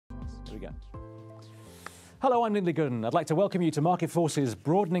Here we go. Hello, I'm Lindley Gooden. I'd like to welcome you to Marketforce's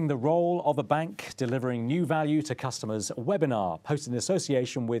Broadening the Role of a Bank, Delivering New Value to Customers webinar, hosted in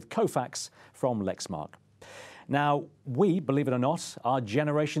association with Kofax from Lexmark. Now, we, believe it or not, are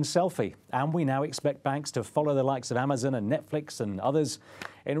Generation Selfie, and we now expect banks to follow the likes of Amazon and Netflix and others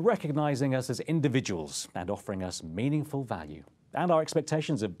in recognizing us as individuals and offering us meaningful value. And our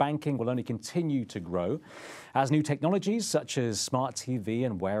expectations of banking will only continue to grow as new technologies such as smart TV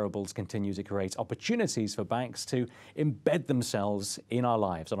and wearables continue to create opportunities for banks to embed themselves in our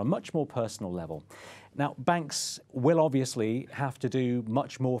lives on a much more personal level. Now, banks will obviously have to do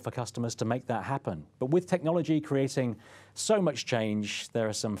much more for customers to make that happen. But with technology creating so much change, there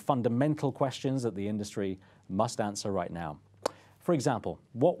are some fundamental questions that the industry must answer right now. For example,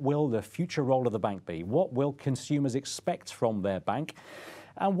 what will the future role of the bank be? What will consumers expect from their bank?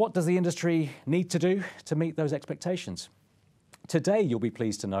 And what does the industry need to do to meet those expectations? Today, you'll be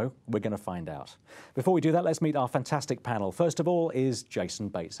pleased to know, we're going to find out. Before we do that, let's meet our fantastic panel. First of all is Jason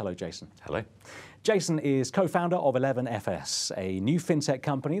Bates. Hello, Jason. Hello. Jason is co-founder of 11FS, a new fintech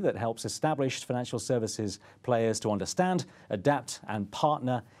company that helps established financial services players to understand, adapt, and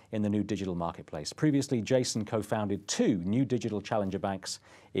partner in the new digital marketplace. Previously, Jason co-founded 2 new digital challenger banks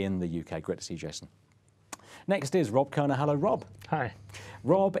in the UK. Great to see you, Jason. Next is Rob Kerner. Hello, Rob. Hi.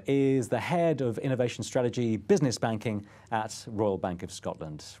 Rob is the head of innovation strategy business banking at Royal Bank of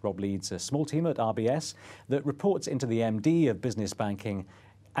Scotland. Rob leads a small team at RBS that reports into the MD of business banking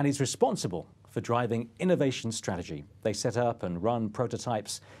and is responsible for driving innovation strategy. They set up and run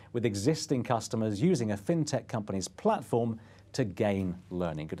prototypes with existing customers using a fintech company's platform to gain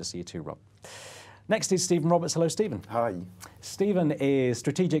learning. Good to see you too, Rob. Next is Stephen Roberts. Hello, Stephen. Hi. Stephen is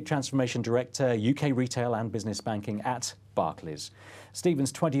Strategic Transformation Director, UK Retail and Business Banking at Barclays.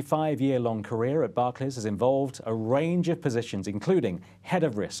 Stephen's 25-year-long career at Barclays has involved a range of positions, including Head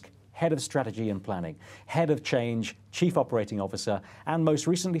of Risk, Head of Strategy and Planning, Head of Change, Chief Operating Officer, and most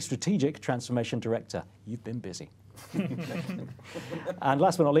recently, Strategic Transformation Director. You've been busy. And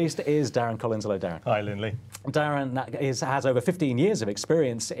last but not least is Darren Collins. Hello, Darren. Hi, Lindley. Darren has over 15 years of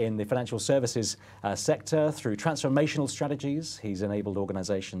experience in the financial services sector through transformational strategies. He's enabled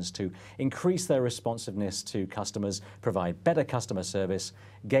organizations to increase their responsiveness to customers, provide better customer service,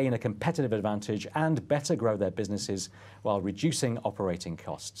 gain a competitive advantage, and better grow their businesses while reducing operating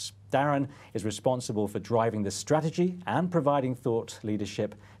costs. Darren is responsible for driving the strategy and providing thought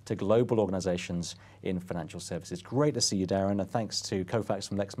leadership to global organizations in financial services. Great to see you, Darren, and thanks to Kofax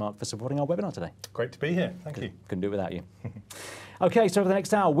from Lexmark for supporting our webinar today. Great to be here. Thank you. Couldn't do it without you. Okay, so over the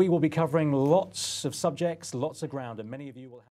next hour, we will be covering lots of subjects, lots of ground, and many of you will have